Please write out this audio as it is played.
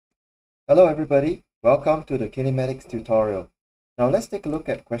Hello everybody, welcome to the Kinematics tutorial. Now let's take a look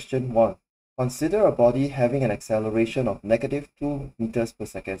at question 1. Consider a body having an acceleration of -2 meters per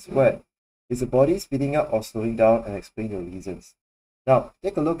second squared. Is the body speeding up or slowing down, and explain the reasons. Now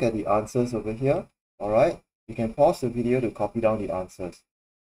take a look at the answers over here. Alright, you can pause the video to copy down the answers.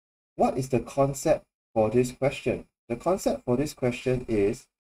 What is the concept for this question? The concept for this question is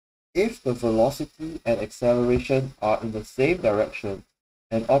if the velocity and acceleration are in the same direction,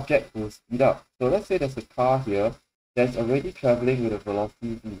 an object will speed up. So let's say there's a car here that's already traveling with a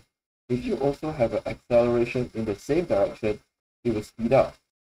velocity v. If you also have an acceleration in the same direction, it will speed up.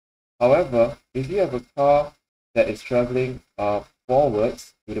 However, if you have a car that is traveling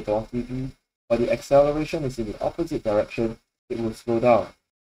forwards with a velocity v, but the acceleration is in the opposite direction, it will slow down.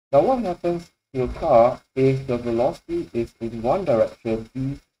 Now what happens to your car if the velocity is in one direction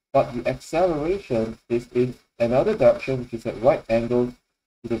v, but the acceleration is in another direction which is at right angles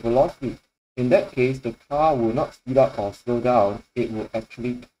to the velocity? In that case, the car will not speed up or slow down, it will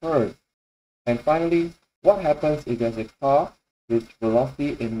actually turn. And finally, what happens if there's a car with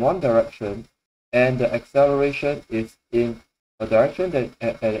velocity in one direction and the acceleration is in a direction that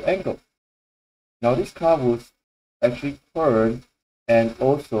at an angle? Now this car will actually turn and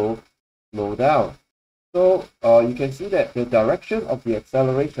also slow down. So you can see that the direction of the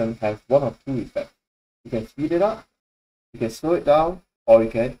acceleration has one of two effects. You can speed it up, you can slow it down, or you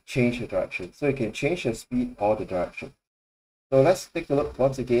can change the direction. So you can change the speed or the direction. So let's take a look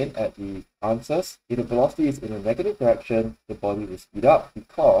once again at the answers. If the velocity is in a negative direction, the body will speed up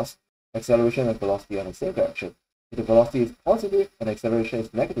because acceleration and velocity are in the same direction. If the velocity is positive and acceleration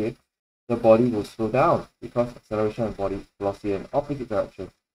is negative, the body will slow down because acceleration and body velocity are in opposite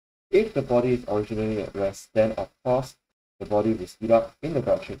directions. If the body is originally at rest, then of course the body will speed up in the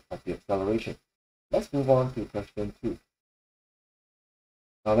direction of the acceleration. Let's move on to question 2.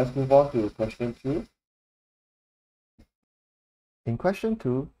 Now let's move on to question 2. In question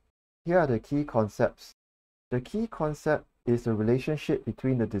 2, here are the key concepts. The key concept is the relationship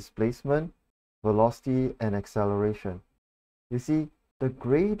between the displacement, velocity, and acceleration. You see, the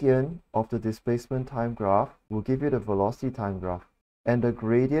gradient of the displacement time graph will give you the velocity time graph, and the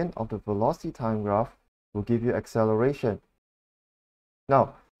gradient of the velocity time graph will give you acceleration.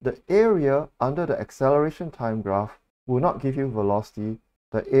 Now, the area under the acceleration time graph will not give you velocity,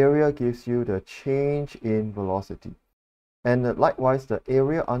 the area gives you the change in velocity. And likewise, the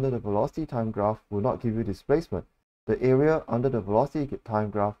area under the velocity time graph will not give you displacement. The area under the velocity time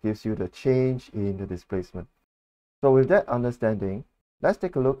graph gives you the change in the displacement. So with that understanding, let's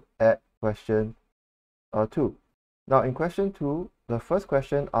take a look at question 2. Now in question 2, the first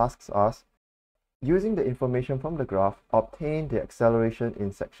question asks us, using the information from the graph, obtain the acceleration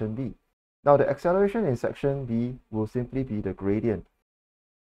in section B. Now the acceleration in section B will simply be the gradient.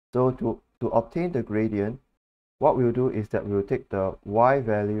 So to obtain the gradient, what we'll do is that we'll take the y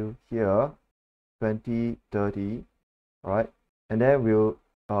value here, 20, 30, right? And then we'll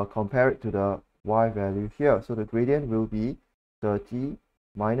compare it to the y value here. So the gradient will be 30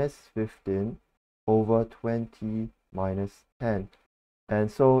 minus 15 over 20 minus 10.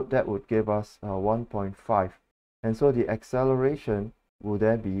 And so that would give us 1.5. And so the acceleration will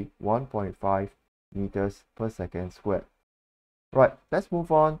then be 1.5 meters per second squared. Right, let's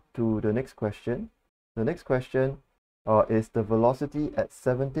move on to the next question. The next question is the velocity at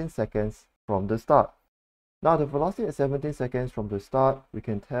 17 seconds from the start. Now the velocity at 17 seconds from the start, we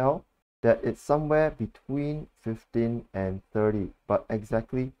can tell that it's somewhere between 15 and 30, but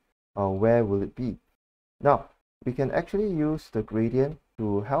exactly where will it be? Now we can actually use the gradient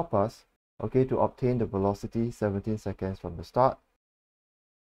to help us, okay, to obtain the velocity 17 seconds from the start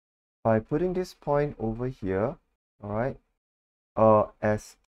by putting this point over here, all right,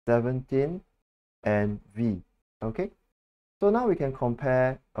 as 17 and v. Okay, so now we can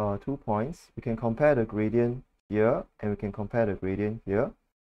compare 2 points. We can compare the gradient here and we can compare the gradient here.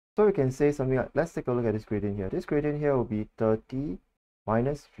 So we can say something like, let's take a look at this gradient here. This gradient here will be 30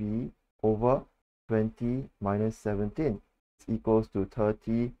 minus v over 20 minus 17. It's equals to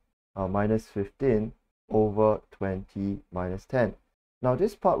 30 minus 15 over 20 minus 10. Now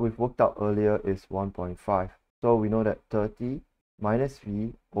this part we've worked out earlier is 1.5. So we know that 30 minus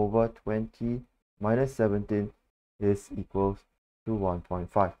v over 20 minus 17 is equals to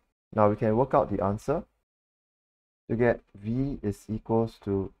 1.5. Now we can work out the answer to get v is equals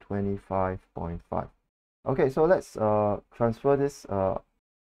to 25.5. Okay, so let's transfer this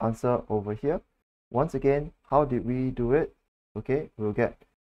answer over here. Once again, how did we do it? Okay, we'll get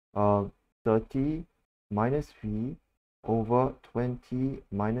 30 minus v over 20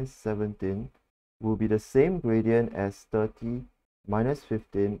 minus 17 will be the same gradient as 30 minus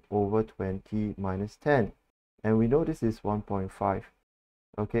 15 over 20 minus 10. And we know this is 1.5.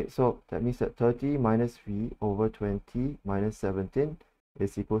 Okay, so that means that 30 minus v over 20 minus 17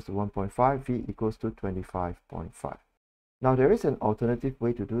 is equals to 1.5. V equals to 25.5. Now there is an alternative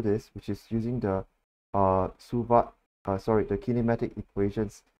way to do this, which is using the the kinematic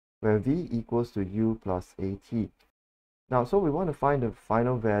equations, where v equals to u plus at. Now, so we want to find the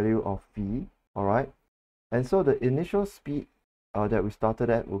final value of v, all right? And so the initial speed that we started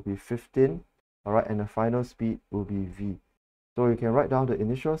at will be 15, all right? And the final speed will be v. So you can write down the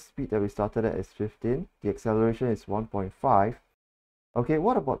initial speed that we started at is 15. The acceleration is 1.5. Okay,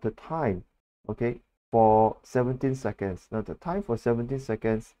 what about the time? Okay, for 17 seconds. Now the time for 17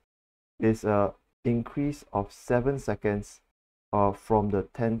 seconds is a increase of 7 seconds from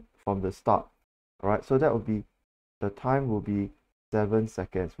the start. All right, so that will be, the time will be 7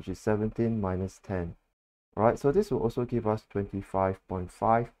 seconds, which is 17 minus 10. All right, so this will also give us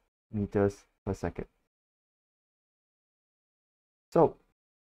 25.5 meters per second. So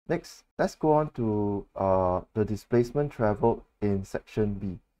next, let's go on to the displacement traveled in section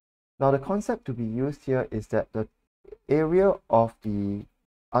B. Now the concept to be used here is that the area of the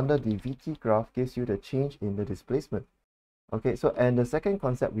under the VT graph gives you the change in the displacement. Okay, so and the second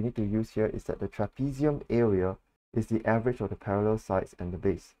concept we need to use here is that the trapezium area is the average of the parallel sides and the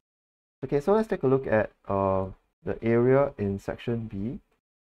base. Okay, so let's take a look at the area in section B.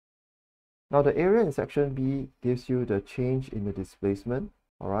 Now the area in section B gives you the change in the displacement,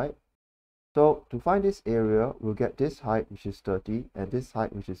 all right? So to find this area, we'll get this height, which is 30, and this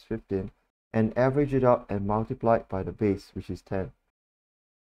height, which is 15, and average it out and multiply it by the base, which is 10.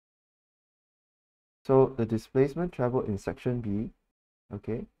 So the displacement traveled in section B,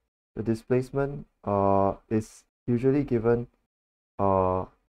 okay, the displacement is usually given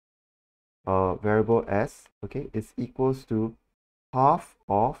variable s, okay, is equals to half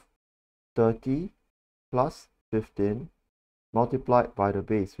of 30 plus 15 multiplied by the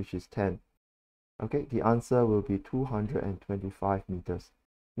base, which is 10. Okay, the answer will be 225 meters.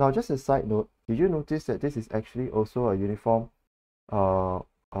 Now, just a side note, did you notice that this is actually also a uniform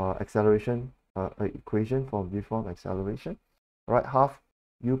acceleration equation for uniform acceleration? All right, half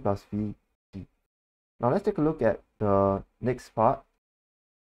u plus v t. Now, let's take a look at the next part,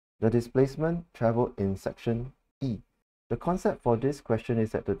 the displacement traveled in section E. The concept for this question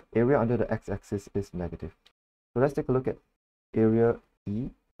is that the area under the x-axis is negative. So let's take a look at area E.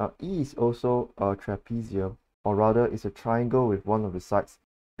 Now, E is also a trapezium, or rather is a triangle with one of the sides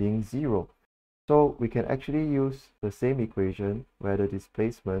being 0. So we can actually use the same equation where the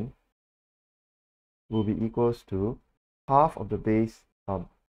displacement will be equals to half of the base, half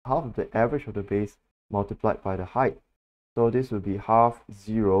of the average of the base multiplied by the height. So this will be half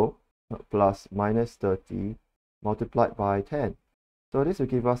 0 plus minus 30 multiplied by 10. So this will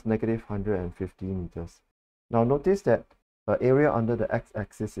give us negative 150 meters. Now notice that the area under the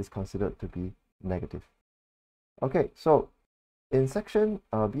x-axis is considered to be negative. Okay, so in section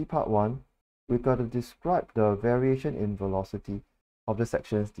B part 1, we've got to describe the variation in velocity of the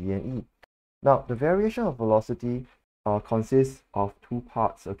sections D and E. Now, the variation of velocity consists of two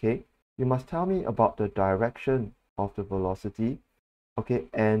parts, okay? You must tell me about the direction of the velocity, okay,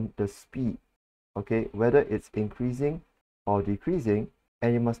 and the speed, okay, whether it's increasing or decreasing,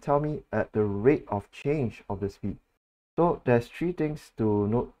 and you must tell me at the rate of change of the speed. So there's three things to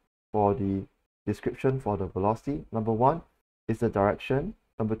note for the description for the velocity. Number one is the direction.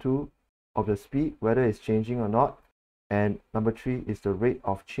 Number two, of the speed, whether it's changing or not. And number three is the rate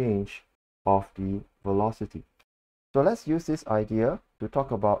of change of the velocity. So let's use this idea to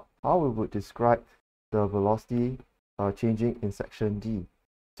talk about how we would describe the velocity changing in section D.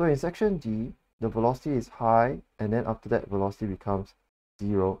 So in section D, the velocity is high, and then after that velocity becomes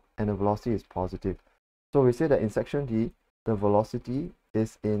 0, and the velocity is positive. So we say that in section D, the velocity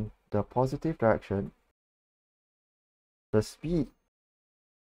is in the positive direction, the speed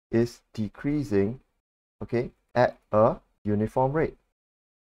is decreasing, okay, at a uniform rate.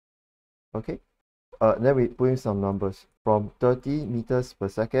 Okay, then we put in some numbers from 30 meters per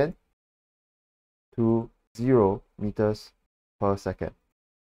second to 0 meters per second.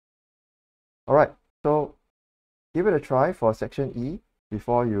 All right, so give it a try for section E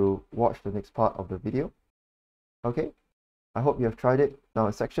before you watch the next part of the video. Okay, I hope you have tried it. Now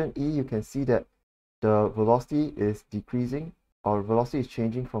in section E, you can see that the velocity is decreasing, or velocity is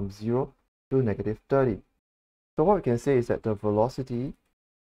changing from 0 to negative 30. So what we can say is that the velocity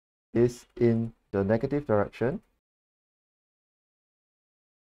is in the negative direction,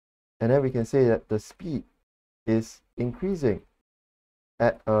 and then we can say that the speed is increasing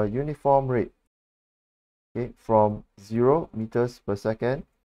at a uniform rate. okay, from 0 meters per second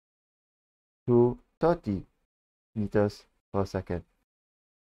to 30 meters per second.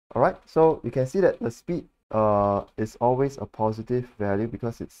 All right, so you can see that the speed is always a positive value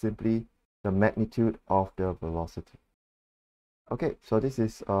because it's simply the magnitude of the velocity. Okay, so this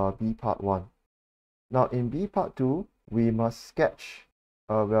is B part 1. Now in B part 2, we must sketch,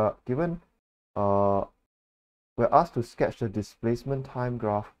 we're asked to sketch the displacement time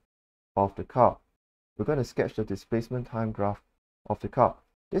graph of the car. We're going to sketch the displacement time graph of the car.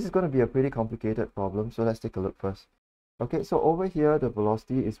 This is going to be a pretty complicated problem, so let's take a look first. Okay, so over here, the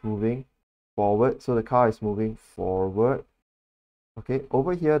velocity is moving forward, so the car is moving forward. Okay,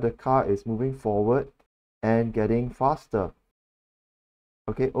 over here, the car is moving forward and getting faster.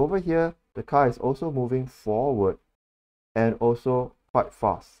 Okay, over here, the car is also moving forward and also quite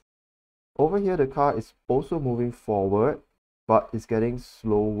fast. Over here, the car is also moving forward, but it's getting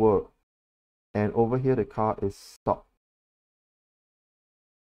slower. And over here, the car is stopped.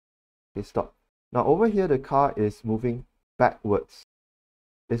 Okay, stop. Now over here, the car is moving backwards.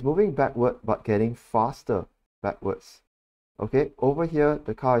 It's moving backward, but getting faster backwards. Okay, over here,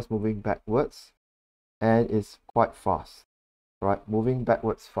 the car is moving backwards and is quite fast, right? Moving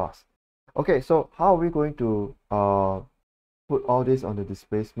backwards fast. Okay, so how are we going to put all this on the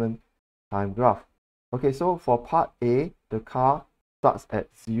displacement time graph? Okay, so for part A, the car starts at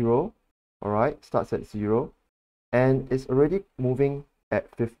 0, all right, starts at 0, and it's already moving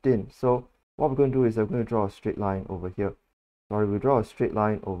at 15. So what we're going to do is we're going to draw a straight line over here. Sorry, we draw a straight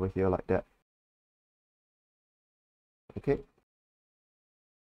line over here like that. Okay.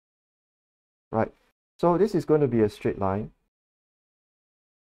 Right. So this is going to be a straight line.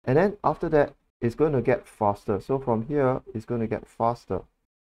 And then after that, it's going to get faster. So from here, it's going to get faster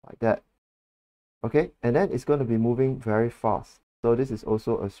like that. Okay. And then it's going to be moving very fast. So this is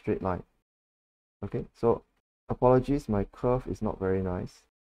also a straight line. Okay. So apologies, my curve is not very nice.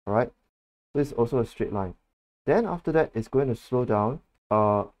 All right. This is also a straight line. Then after that, it's going to slow down,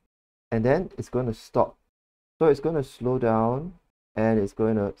 and then it's going to stop. So it's going to slow down and it's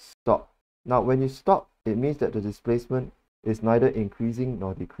going to stop. Now, when you stop, it means that the displacement is neither increasing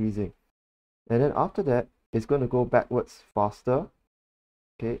nor decreasing. And then after that, it's going to go backwards faster.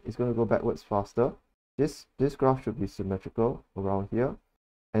 Okay, it's going to go backwards faster. This graph should be symmetrical around here.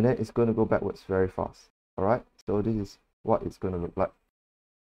 And then it's going to go backwards very fast. All right, so this is what it's going to look like.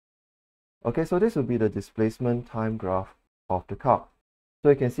 Okay, so this will be the displacement time graph of the car. So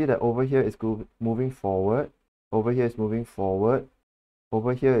you can see that over here it's moving forward. Over here it's moving forward.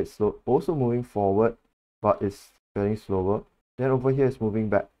 Over here it's also moving forward, but it's getting slower. Then over here it's moving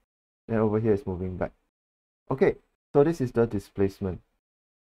back. Then over here it's moving back. Okay, so this is the displacement.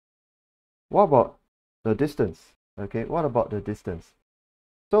 What about the distance? Okay, what about the distance?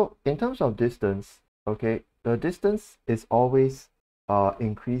 So in terms of distance, okay, the distance is always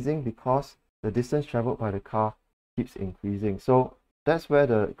increasing because the distance traveled by the car keeps increasing. So that's where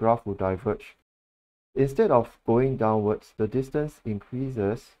the graph will diverge. Instead of going downwards, the distance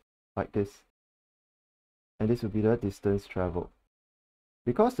increases like this. And this will be the distance traveled.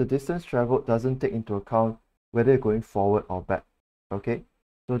 Because the distance traveled doesn't take into account whether you're going forward or back. Okay,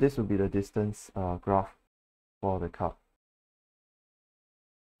 so this will be the distance graph for the car.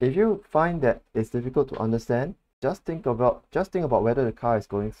 If you find that it's difficult to understand, just think about whether the car is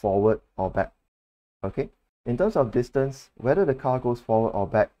going forward or back. Okay, in terms of distance, whether the car goes forward or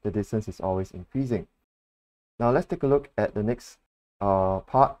back, the distance is always increasing. Now let's take a look at the next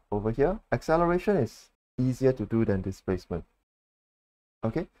part over here. Acceleration is easier to do than displacement.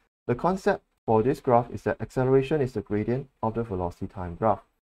 Okay, the concept for this graph is that acceleration is the gradient of the velocity time graph.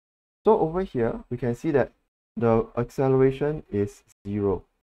 So over here, we can see that the acceleration is 0.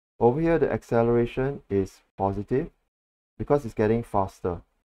 Over here, the acceleration is positive because it's getting faster.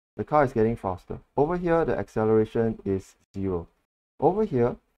 The car is getting faster. Over here, the acceleration is 0. Over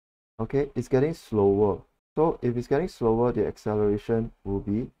here, okay, it's getting slower. So if it's getting slower, the acceleration will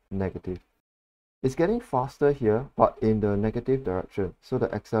be negative. It's getting faster here, but in the negative direction. So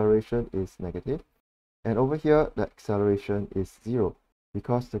the acceleration is negative. And over here, the acceleration is 0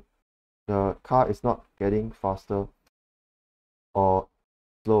 because the car is not getting faster or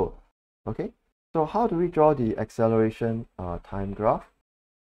slow. Okay, so how do we draw the acceleration time graph?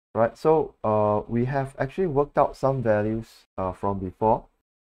 Right, so we have actually worked out some values from before.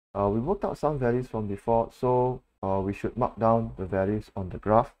 We worked out some values from before, so we should mark down the values on the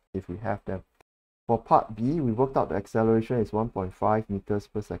graph if we have them. For part B, we worked out the acceleration is 1.5 meters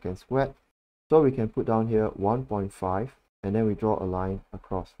per second squared. So we can put down here 1.5 and then we draw a line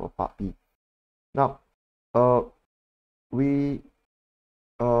across for part B. Now,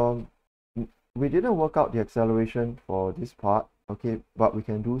 we didn't work out the acceleration for this part, okay, but we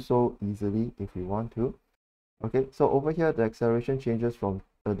can do so easily if we want to. Okay, so over here the acceleration changes from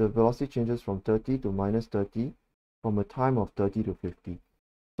the velocity changes from 30 to minus 30 from a time of 30 to 50.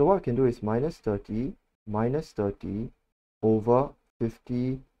 So what we can do is minus 30 over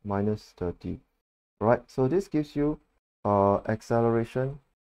 50 minus 30. Right, so this gives you acceleration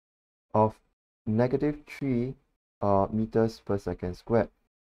of -3 meters per second squared.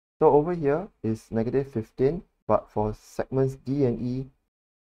 So over here is -15, but for segments D and E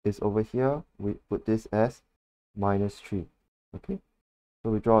is over here, we put this as -3. Okay,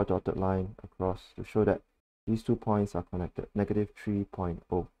 so we draw a dotted line across to show that these 2 points are connected,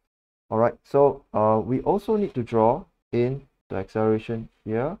 -3.0. All right, so we also need to draw in the acceleration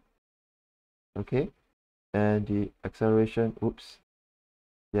here, okay, and the acceleration,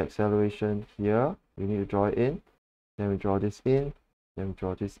 the acceleration here, we need to draw it in, then we draw this in, then we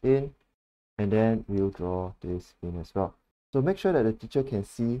draw this in, and then we'll draw this in as well. So make sure that the teacher can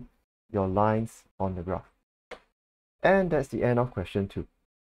see your lines on the graph. And that's the end of question 2.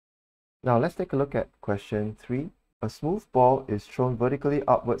 Now let's take a look at question 3. A smooth ball is thrown vertically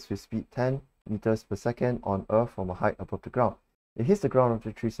upwards with speed 10 meters per second on Earth from a height above the ground. It hits the ground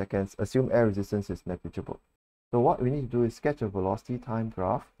after 3 seconds. Assume air resistance is negligible. So what we need to do is sketch a velocity time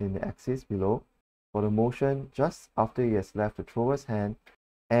graph in the axis below for the motion just after it has left the thrower's hand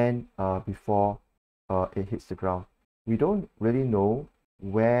and before it hits the ground. We don't really know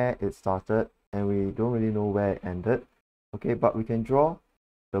where it started and we don't really know where it ended. Okay, but we can draw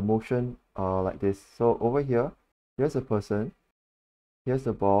the motion like this. So over here, here's a person, here's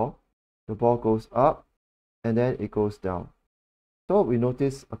the ball goes up and then it goes down. So we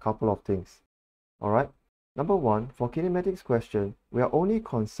notice a couple of things. All right. Number one, for kinematics question, we are only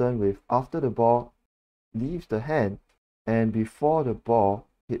concerned with after the ball leaves the hand and before the ball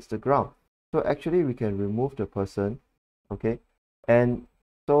hits the ground. So actually we can remove the person, okay? And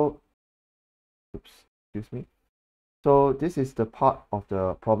so, excuse me. So this is the part of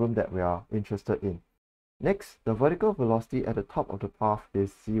the problem that we are interested in. Next, the vertical velocity at the top of the path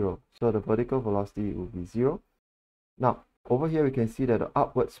is 0. So the vertical velocity will be 0. Now, over here we can see that the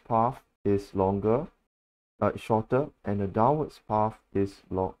upwards path is shorter, and the downwards path is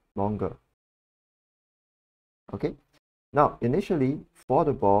longer. Okay, now initially for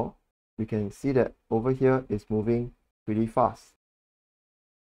the ball, we can see that over here is moving pretty fast.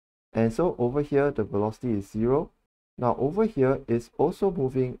 And so over here, the velocity is 0. Now over here is also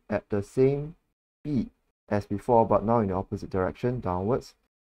moving at the same speed as before, but now in the opposite direction, downwards.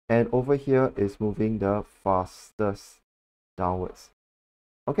 And over here is moving the fastest downwards.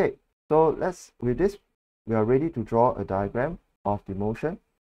 Okay, so with this, we are ready to draw a diagram of the motion.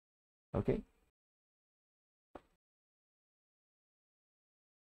 Okay.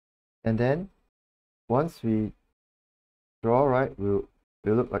 And then once we draw, right, we'll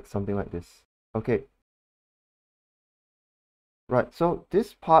look like something like this. Okay. Right, so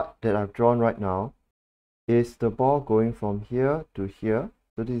this part that I've drawn right now is the ball going from here to here.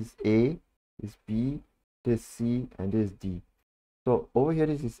 So this is A, this is B, this is C, and this is D. So over here,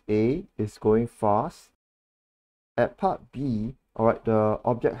 this is A, it's going fast. At part B, all right, the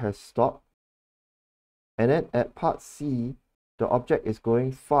object has stopped. And then at part C, the object is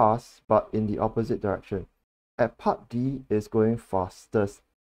going fast, but in the opposite direction. At part D, it's going fastest.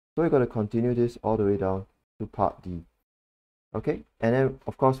 So we're going to continue this all the way down to part D. Okay, and then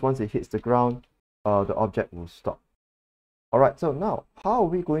of course, once it hits the ground, the object will stop. All right, so now how are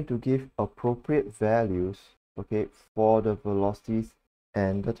we going to give appropriate values, okay, for the velocities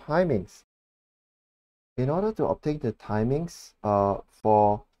and the timings? In order to obtain the timings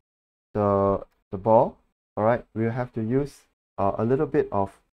for the ball, all right, we'll have to use a little bit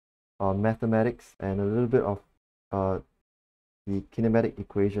of mathematics and a little bit of the kinematic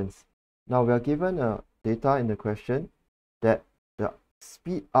equations. Now we are given data in the question that the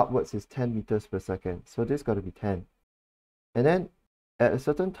speed upwards is 10 meters per second. So this got to be 10. And then at a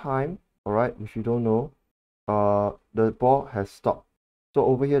certain time, all right, which you don't know, the ball has stopped. So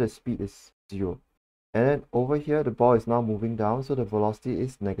over here, the speed is 0. And then over here, the ball is now moving down. So the velocity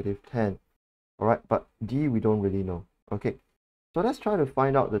is -10. All right, but D, we don't really know. Okay, so let's try to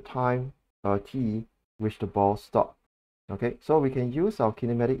find out the time t which the ball stopped. Okay, so we can use our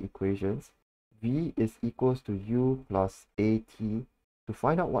kinematic equations. V is equals to U plus AT to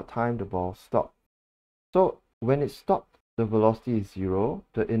find out what time the ball stopped. So when it stopped, the velocity is 0,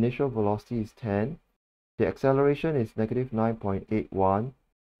 the initial velocity is 10, the acceleration is -9.81,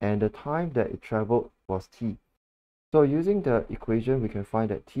 and the time that it traveled was t. So using the equation, we can find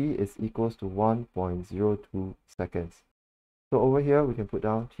that t is equals to 1.02 seconds. So over here, we can put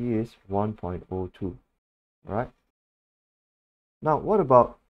down t is 1.02, right? Now, what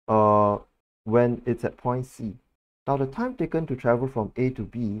about when it's at point C? Now, the time taken to travel from A to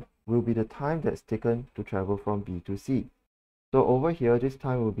B will be the time that's taken to travel from B to C. So over here, this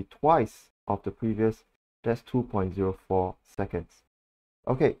time will be twice of the previous, that's 2.04 seconds.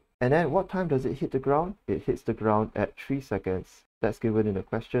 Okay, and then what time does it hit the ground? It hits the ground at 3 seconds. That's given in the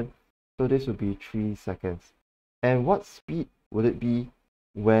question. So this would be 3 seconds. And what speed will it be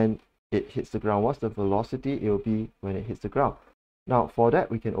when it hits the ground? What's the velocity it will be when it hits the ground? Now, for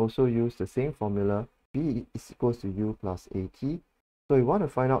that, we can also use the same formula. V is equals to U plus AT. So we want to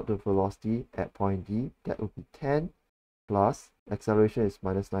find out the velocity at point D. That would be 10 plus acceleration is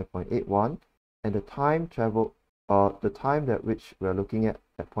minus 9.81. And the time traveled, the time that which we are looking at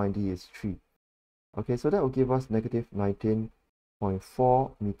point D is 3. Okay, so that will give us negative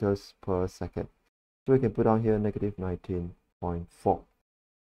 19.4 meters per second. So we can put down here negative 19.4.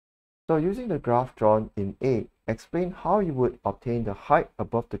 So using the graph drawn in A, explain how you would obtain the height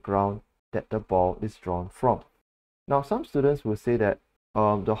above the ground that the ball is drawn from. Now, some students will say that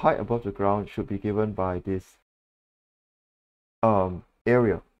the height above the ground should be given by this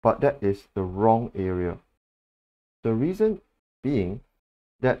area, but that is the wrong area. The reason being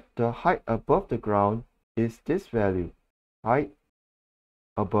that the height above the ground is this value, height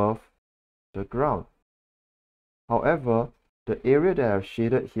above the ground. However, the area that I've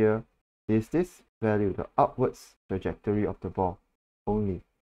shaded here is this value, the upwards trajectory of the ball only.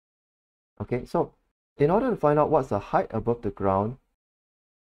 Okay, so in order to find out what's the height above the ground,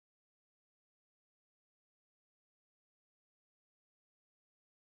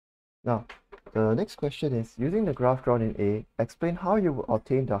 now the next question is, using the graph drawn in A, explain how you will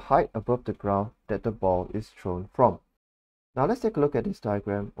obtain the height above the ground that the ball is thrown from. Now let's take a look at this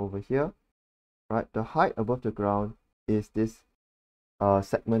diagram over here. Right, the height above the ground is this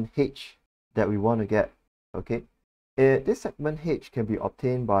segment H that we want to get. Okay, this segment H can be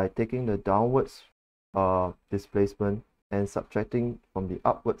obtained by taking the downwards displacement and subtracting from the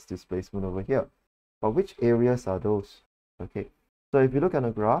upwards displacement over here. But which areas are those? Okay, so if you look at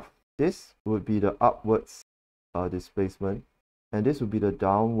the graph, this would be the upwards displacement, and this would be the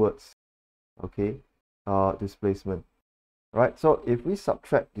downwards, okay, displacement. Right, so if we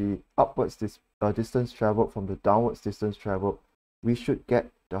subtract the upwards distance traveled from the downwards distance traveled, we should get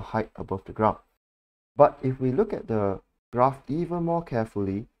the height above the ground. But if we look at the graph even more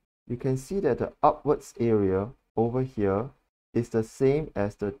carefully, you can see that the upwards area over here is the same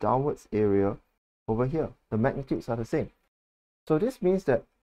as the downwards area over here. The magnitudes are the same. So this means that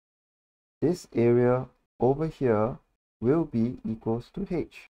this area over here will be equals to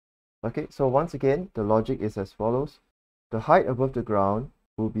H. Okay, so once again, the logic is as follows. The height above the ground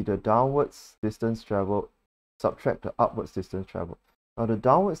will be the downwards distance traveled, subtract the upwards distance traveled. Now the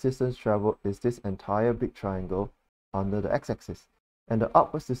downwards distance traveled is this entire big triangle under the x-axis, and the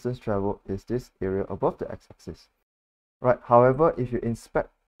upwards distance traveled is this area above the x-axis. Right, however, if you inspect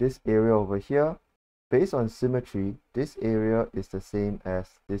this area over here, based on symmetry, this area is the same as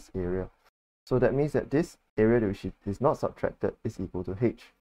this area. So that means that this area which is not subtracted is equal to H.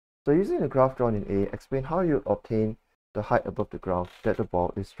 So using the graph drawn in A, explain how you obtain the height above the ground that the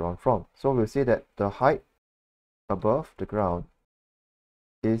ball is drawn from. So we'll say that the height above the ground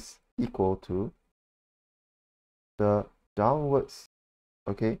is equal to the downwards,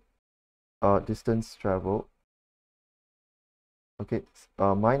 okay, distance traveled, okay,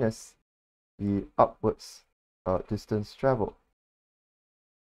 minus the upwards distance traveled.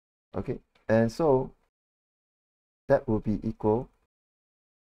 Okay, and so that will be equal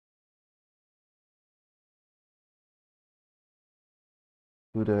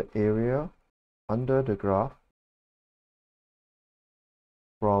to the area under the graph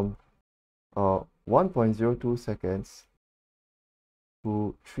from 1.02 seconds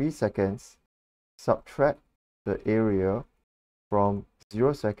to 3 seconds, subtract the area from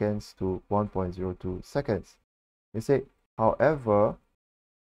 0 seconds to 1.02 seconds. You say, however,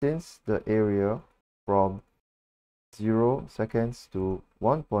 since the area from 0 seconds to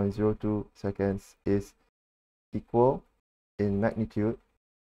 1.02 seconds is equal in magnitude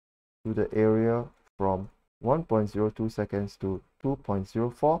to the area from 1.02 seconds to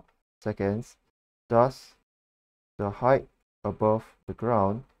 2.04 seconds, thus the height above the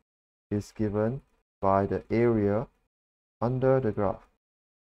ground is given by the area under the graph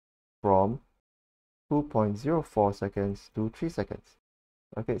from 2.04 seconds to 3 seconds.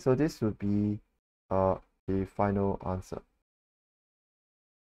 Okay, so this would be the final answer.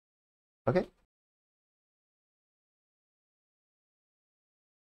 Okay.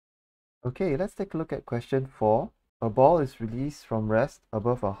 Okay, let's take a look at question 4. a ball is released from rest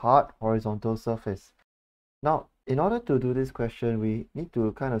above a hard horizontal surface. Now, in order to do this question, we need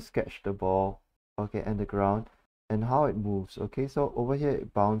to kind of sketch the ball, okay, and the ground and how it moves. Okay, so over here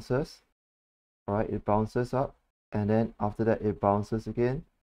it bounces, all right, it bounces up, and then after that it bounces again,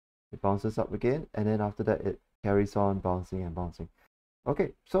 it bounces up again, and then after that it carries on bouncing and bouncing.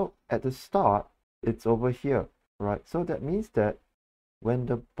 Okay, so at the start it's over here, right? So that means that when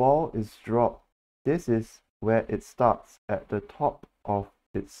the ball is dropped, this is where it starts at the top of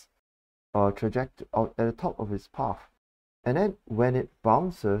its trajectory, at the top of its path. And then when it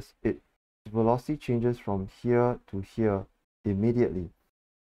bounces, its velocity changes from here to here immediately.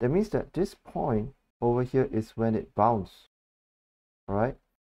 That means that this point over here is when it bounces. Alright?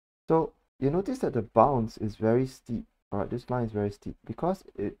 So you notice that the bounce is very steep. Alright, this line is very steep because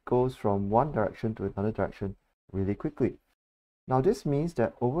it goes from one direction to another direction really quickly. Now this means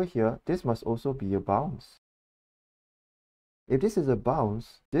that over here, this must also be a bounce. If this is a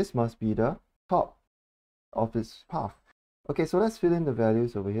bounce, this must be the top of this path. Okay, so let's fill in the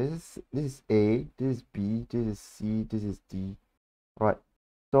values over here. This is A, this is B, this is C, this is D. All right,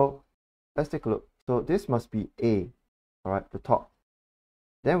 so let's take a look. So this must be A, all right, the top.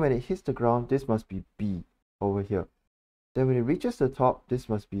 Then when it hits the ground, this must be B over here. Then when it reaches the top, this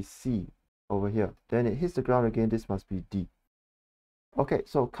must be C over here. Then it hits the ground again, this must be D. Okay,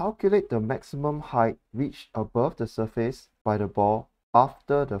 so calculate the maximum height reached above the surface by the ball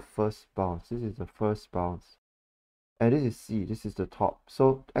after the first bounce. This is the first bounce. And this is C, this is the top.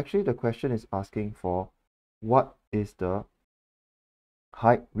 So actually the question is asking for what is the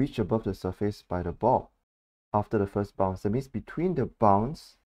height reached above the surface by the ball after the first bounce. That means between the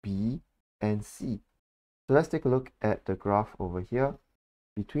bounce B and C. So let's take a look at the graph over here.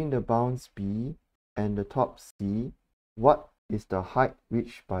 Between the bounce B and the top C, what is the height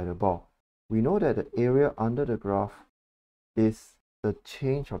reached by the ball? We know that the area under the graph is the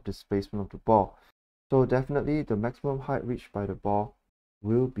change of displacement of the ball. So definitely the maximum height reached by the ball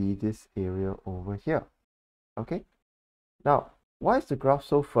will be this area over here. Okay. Now, why is the graph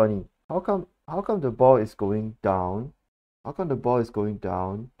so funny? How come the ball is going down? How come the ball is going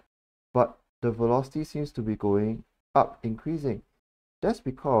down, but the velocity seems to be going up, increasing? That's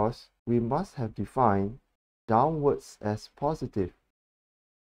because we must have defined downwards as positive.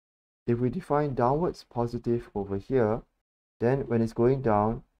 If we define downwards positive over here, then when it's going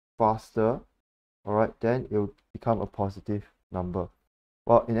down faster, all right, then it will become a positive number.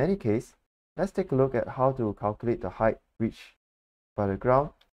 Well, in any case, let's take a look at how to calculate the height reached by the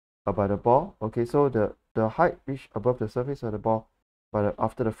ground, or by the ball. Okay, so the height reached above the surface of the ball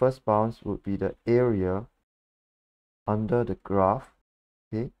after the first bounce would be the area under the graph,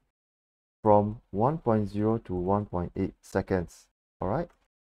 okay, from 1.0 to 1.8 seconds. All right,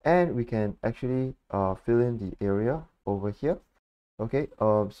 and we can actually fill in the area over here. Okay,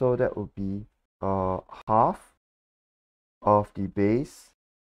 so that would be half of the base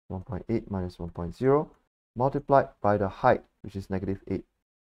 1.8 minus 1.0 multiplied by the height, which is -8.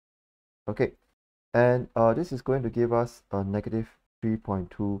 Okay, and this is going to give us a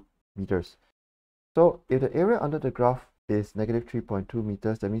 -3.2 meters. So if the area under the graph is -3.2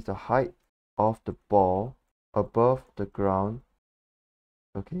 meters, that means the height of the ball above the ground,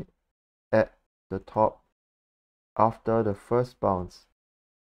 okay, at the top after the first bounce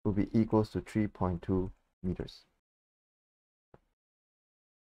will be equals to 3.2 meters.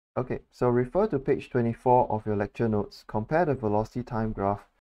 Okay, so refer to page 24 of your lecture notes. Compare the velocity time graph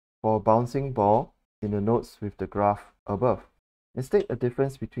for a bouncing ball in the notes with the graph above. And state a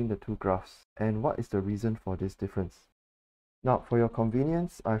difference between the two graphs and what is the reason for this difference. Now, for your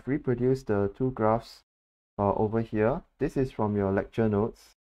convenience, I've reproduced the two graphs over here. This is from your lecture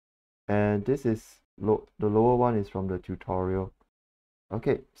notes, and this is the lower one is from the tutorial.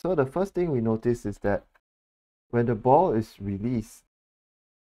 Okay, so the first thing we notice is that when the ball is released,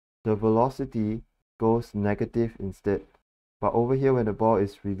 the velocity goes negative instead. But over here, when the ball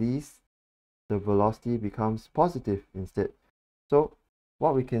is released, the velocity becomes positive instead. So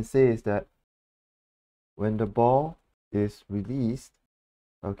what we can say is that when the ball is released,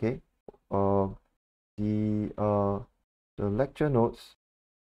 okay, the lecture notes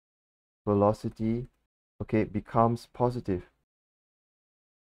velocity, okay, becomes positive,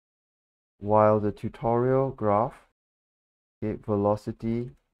 while the tutorial graph, okay,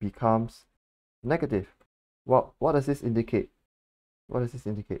 velocity becomes negative. What does this indicate? What does this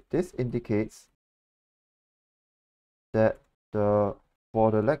indicate? This indicates that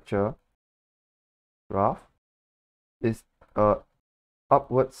for the lecture graph is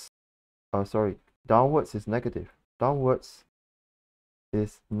downwards is negative. Downwards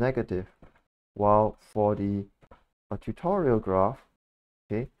is negative, while for the a tutorial graph,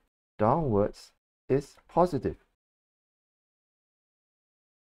 okay, downwards is positive.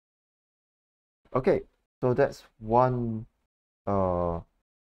 Okay, so that's one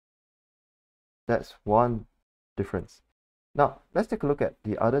difference. Now let's take a look at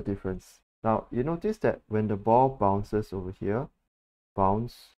the other difference. Now you notice that when the ball bounces over here,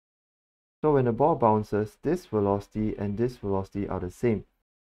 bounce. So when the ball bounces, this velocity and this velocity are the same.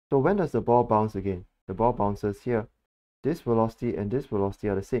 So when does the ball bounce again? The ball bounces here. This velocity and this velocity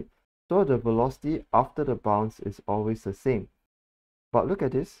are the same. So the velocity after the bounce is always the same. But look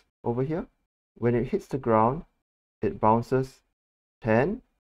at this over here. When it hits the ground, it bounces 10,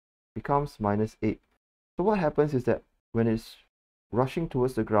 becomes -8. So what happens is that when it's rushing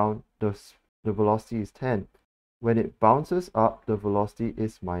towards the ground, the velocity is 10. When it bounces up, the velocity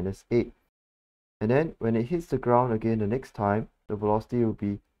is -8. And then when it hits the ground again the next time, the velocity will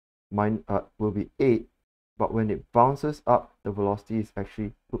be 8. But when it bounces up, the velocity is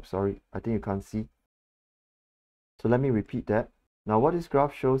actually, oops, sorry, I think you can't see. So let me repeat that. Now what this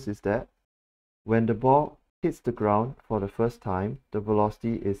graph shows is that when the ball hits the ground for the first time, the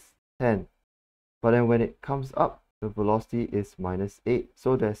velocity is 10. But then when it comes up, the velocity is -8.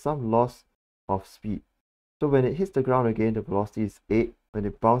 So there's some loss of speed. So when it hits the ground again, the velocity is 8. When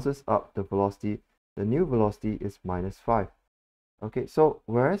it bounces up, the new velocity is -5. Okay, so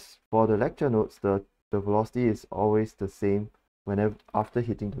whereas for the lecture notes, the velocity is always the same whenever after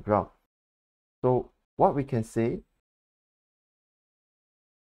hitting the ground. So what we can say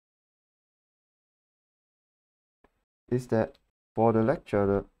is that for the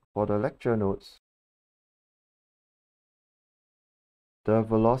lecture notes, the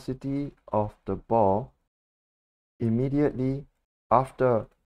velocity of the ball immediately after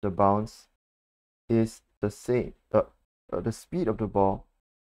the bounce is the same. The speed of the ball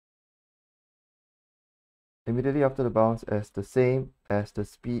immediately after the bounce is the same as the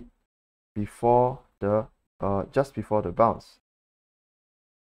speed before the just before the bounce.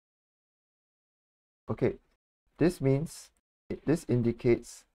 Okay, this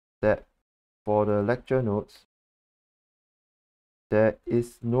indicates that for the lecture notes, there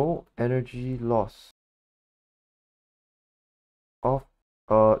is no energy loss of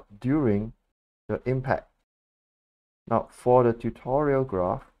during the impact. Now for the tutorial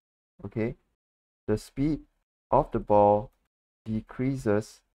graph, okay, the speed of the ball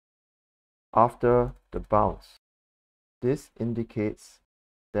decreases after the bounce. This indicates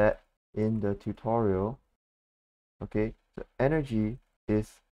that in the tutorial, okay, the energy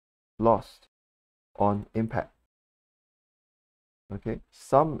is lost on impact. Okay,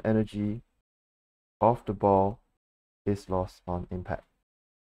 some energy of the ball is lost on impact.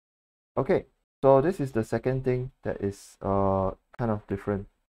 Okay, so this is the second thing that is kind of different.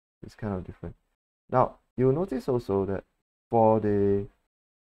 It's kind of different. Now you'll notice also that for the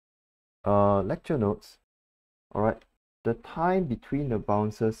lecture notes, all right, the time between the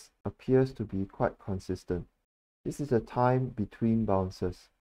bounces appears to be quite consistent. This is the time between bounces,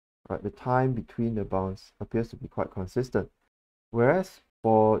 right? The time between the bounce appears to be quite consistent. Whereas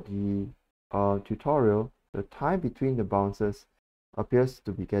for the tutorial, the time between the bounces appears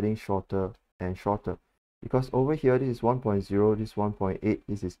to be getting shorter and shorter. Because over here, this is 1.0, this is 1.8,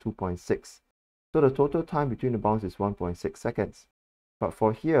 this is 2.6. So the total time between the bounces is 1.6 seconds. But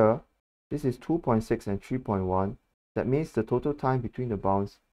for here, this is 2.6 and 3.1. That means the total time between the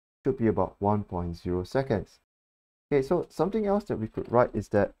bounce should be about 1.0 seconds. Okay, so something else that we could write is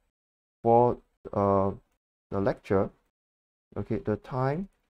that for the lecture, okay, the time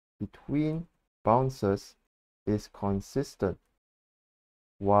between bounces is consistent,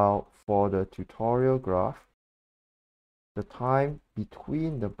 while for the tutorial graph, the time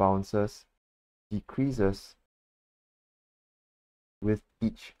between the bounces decreases with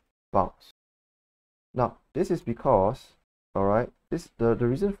each bounce. Now, this is because, all right, the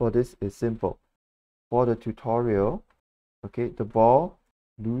reason for this is simple. For the tutorial, okay, the ball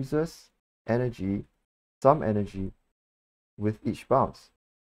loses energy, some energy, with each bounce.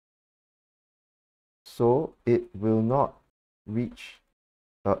 So it will not reach,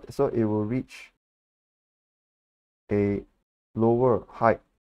 so it will reach a lower height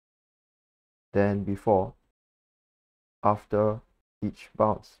than before after each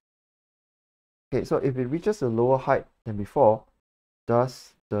bounce. Okay, so if it reaches a lower height than before,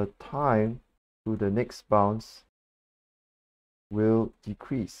 thus the time to the next bounce will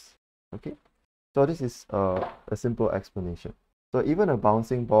decrease. Okay, so this is a simple explanation. So even a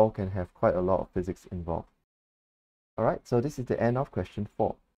bouncing ball can have quite a lot of physics involved. All right, so this is the end of question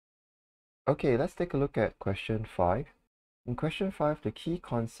 4. Okay, let's take a look at question 5. In question 5, the key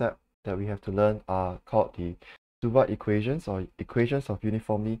concept that we have to learn are called the Stewart equations, or equations of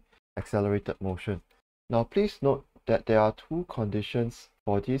uniformly accelerated motion. Now please note that there are two conditions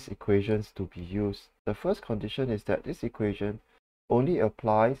for these equations to be used. The first condition is that this equation only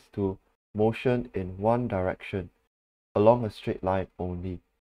applies to motion in one direction along a straight line only.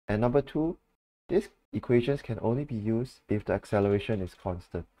 And number two, these equations can only be used if the acceleration is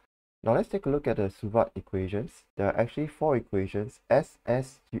constant. Now let's take a look at the Stewart equations. There are actually four equations, S,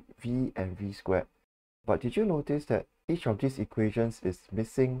 V, and V squared. But did you notice that each of these equations is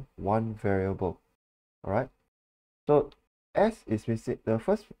missing one variable? Alright, so S is missing, the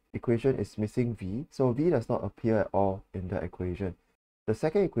first equation is missing V, so V does not appear at all in the equation. The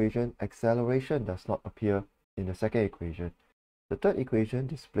second equation, acceleration, does not appear in the second equation. The third equation,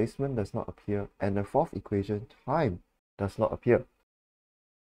 displacement, does not appear, and the fourth equation, time, does not appear.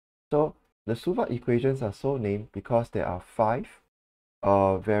 So the Stewart equations are so named because there are five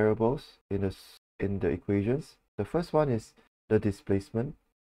variables in the equations. The first one is the displacement,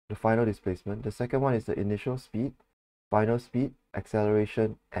 the final displacement. The second one is the initial speed, final speed,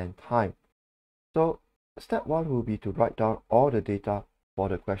 acceleration, and time. So step one will be to write down all the data for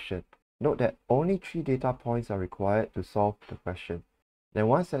the question. Note that only 3 data points are required to solve the question. Then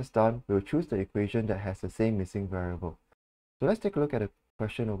once that's done, we'll choose the equation that has the same missing variable. So let's take a look at the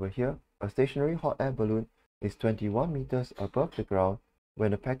question over here. A stationary hot air balloon is 21 meters above the ground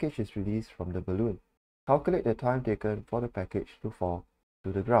when a package is released from the balloon. Calculate the time taken for the package to fall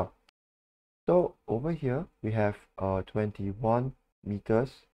to the ground. So over here we have 21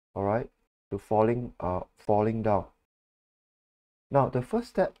 meters, alright, to falling down. Now the first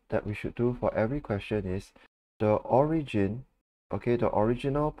step that we should do for every question is the origin, okay, the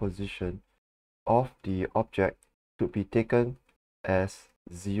original position of the object to be taken as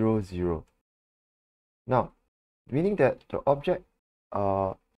 0, 0. Now, meaning that the object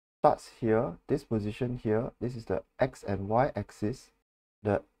starts here, this position here, this is the x and y axis,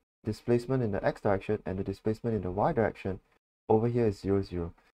 the displacement in the x direction and the displacement in the y direction over here is 0,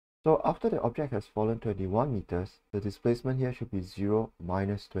 0. So after the object has fallen 21 meters, the displacement here should be 0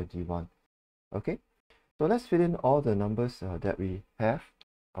 minus 21. Okay, so let's fill in all the numbers that we have.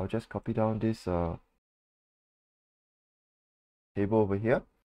 I'll just copy down this table over here.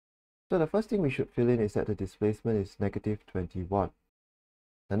 So the first thing we should fill in is that the displacement is negative 21.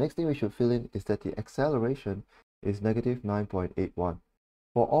 The next thing we should fill in is that the acceleration is negative 9.81.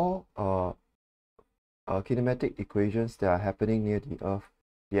 For all kinematic equations that are happening near the Earth,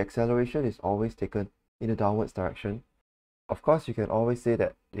 the acceleration is always taken in the downwards direction. Of course, you can always say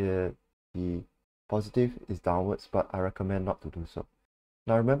that the positive is downwards, but I recommend not to do so.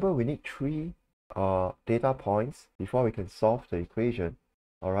 Now remember, we need 3 data points before we can solve the equation.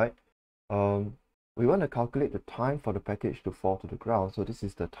 Alright, we want to calculate the time for the package to fall to the ground. So this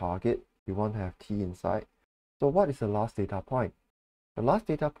is the target. We want to have t inside. So what is the last data point? The last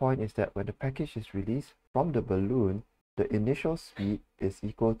data point is that when the package is released from the balloon, the initial speed is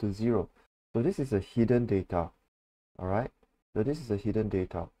equal to 0. So this is a hidden data. Alright, so this is a hidden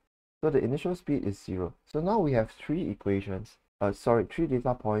data. So the initial speed is 0. So now we have 3 equations, 3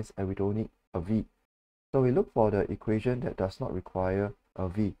 data points, and we don't need a v. So we look for the equation that does not require a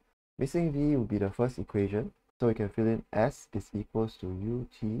v. Missing v will be the first equation. So we can fill in s is equals to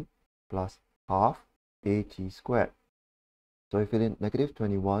ut plus half at squared. So we fill in negative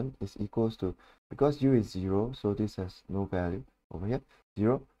 21 is equals to, because u is 0, so this has no value over here,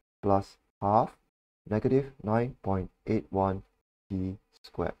 0 plus half negative 9.81 t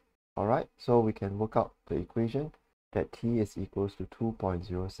squared. Alright, so we can work out the equation that t is equals to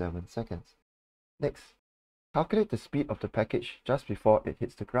 2.07 seconds. Next, calculate the speed of the package just before it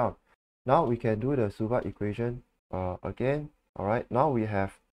hits the ground. Now we can do the Stewart equation again. Alright, now we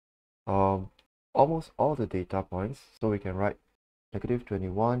have almost all the data points, so we can write negative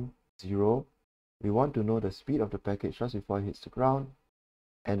 21, 0. We want to know the speed of the package just before it hits the ground,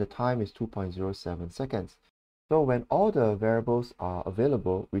 and the time is 2.07 seconds. So when all the variables are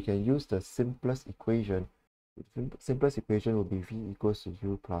available, we can use the simplest equation. The simplest equation will be v equals to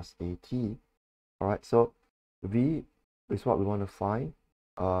u plus at. Alright, so v is what we want to find.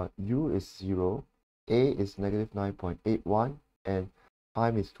 U is 0, a is negative 9.81, and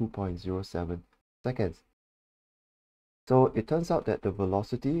time is 2.07 seconds. So it turns out that the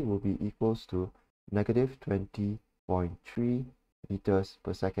velocity will be equals to negative 20.3 meters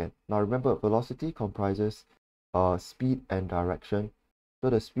per second. Now remember, velocity comprises speed and direction. So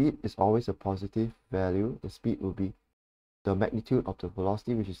the speed is always a positive value. The speed will be the magnitude of the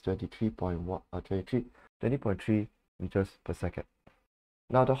velocity, which is 20.3 meters per second.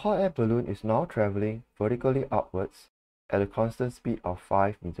 Now the hot air balloon is now traveling vertically upwards at a constant speed of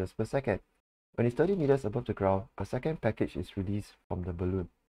 5 meters per second. When it's 30 meters above the ground, a second package is released from the balloon.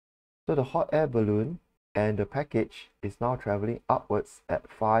 So the hot air balloon and the package is now traveling upwards at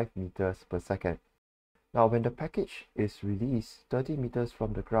 5 meters per second. Now when the package is released 30 meters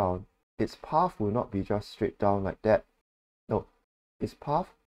from the ground, its path will not be just straight down like that. No, its path,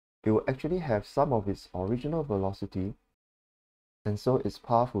 it will actually have some of its original velocity, and so its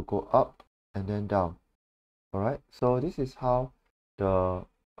path will go up and then down. Alright, so this is how the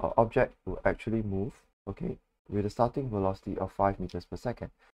object will actually move, okay, with a starting velocity of 5 meters per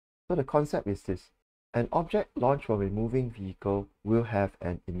second. So the concept is this: an object launched from a moving vehicle will have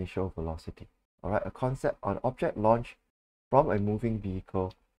an initial velocity. Alright, an object launched from a moving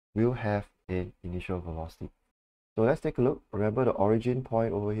vehicle will have an initial velocity. So let's take a look. Remember, the origin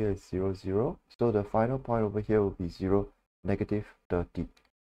point over here is 0, 0. So the final point over here will be 0, negative 30.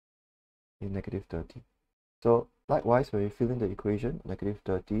 In negative 30. So likewise, when we fill in the equation, negative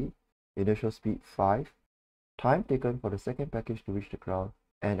 30, initial speed 5, time taken for the second package to reach the ground,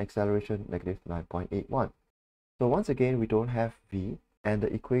 and acceleration negative 9.81. So once again, we don't have v, and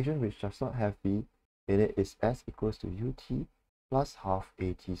the equation which does not have v in it is s equals to ut plus half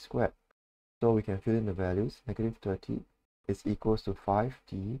at squared. So we can fill in the values. Negative 30 is equals to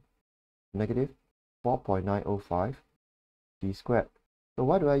 5t negative 4.905 t squared. So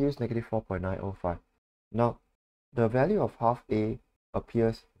why do I use negative 4.905? Now, the value of half a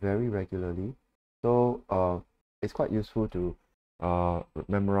appears very regularly, so it's quite useful to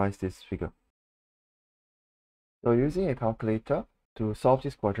memorize this figure. So using a calculator to solve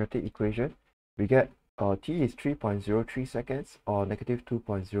this quadratic equation, we get t is 3.03 seconds or negative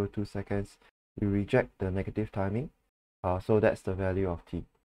 2.02 seconds. We reject the negative timing, so that's the value of t.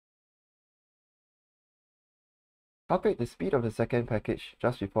 Calculate the speed of the second package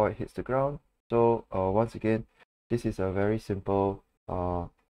just before it hits the ground. So once again, this is a very simple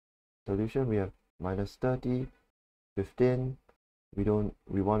solution. We have minus 30, 15. We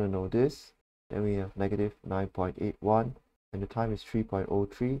want to know this. Then we have negative 9.81, and the time is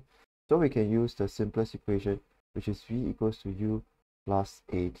 3.03. So we can use the simplest equation, which is v equals to u plus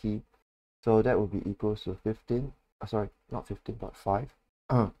at. So that will be equals to 15. Sorry, not 15, but 5.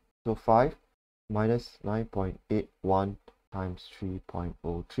 So 5 minus 9.81 times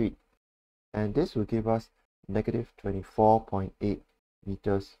 3.03. And this will give us negative 24.8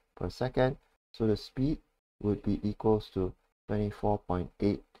 meters per second. So the speed would be equals to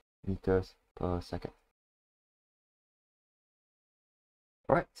 24.8 meters per second.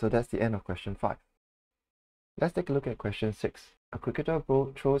 Alright, so that's the end of question 5. Let's take a look at question 6. A cricketer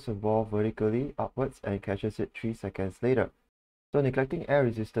throws a ball vertically upwards and catches it 3 seconds later. So neglecting air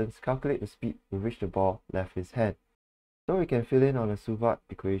resistance, calculate the speed with which the ball left his hand. So we can fill in on a Suvat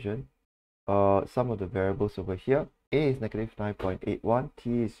equation some of the variables over here. A is negative 9.81,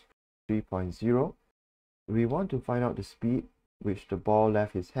 t is 3.0. We want to find out the speed which the ball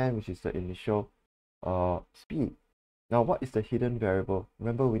left his hand, which is the initial speed. Now, what is the hidden variable?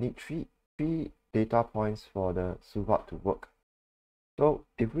 Remember, we need three data points for the Suvat to work. So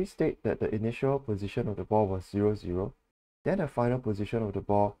if we state that the initial position of the ball was 0, 0, then the final position of the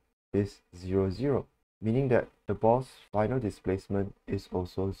ball is 0, 0, meaning that the ball's final displacement is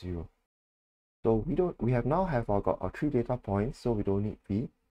also 0. So we now have got our 3 data points, so we don't need v.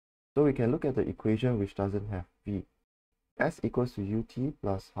 So we can look at the equation which doesn't have v. S equals to ut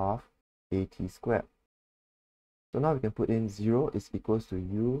plus half at squared. So now we can put in 0 is equals to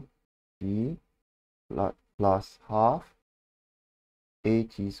u v plus half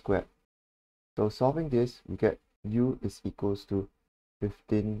at squared. So solving this, we get u is equals to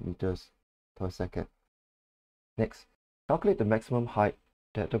 15 meters per second. Next, calculate the maximum height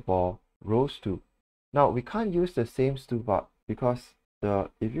that the ball rose to. Now we can't use the same Suvat because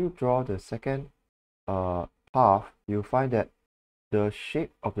if you draw the second path, you'll find that the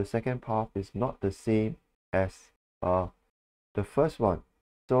shape of the second path is not the same as the first one.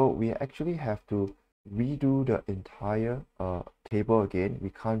 So we actually have to redo the entire table again.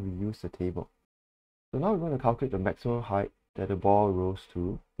 We can't reuse the table. So now we're going to calculate the maximum height that the ball rose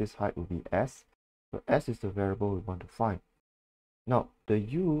to. This height will be s. So s is the variable we want to find. Now the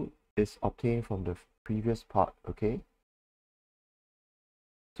u is obtained from the previous part, okay?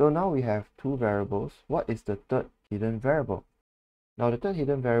 So now we have 2 variables. What is the third hidden variable? Now the third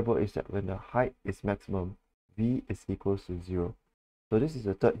hidden variable is that when the height is maximum, v is equals to 0. So this is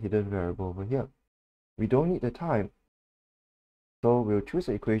the third hidden variable over here. We don't need the time, so we'll choose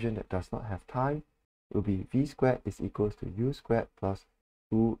an equation that does not have time. It will be v squared is equals to u squared plus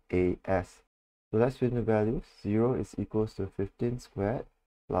 2as. So let's fill in the values. 0 is equals to 15 squared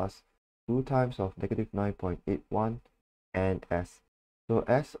plus 2 times of negative 9.81 and s. So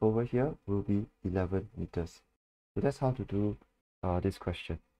S over here will be 11 meters. So that's how to do this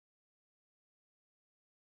question.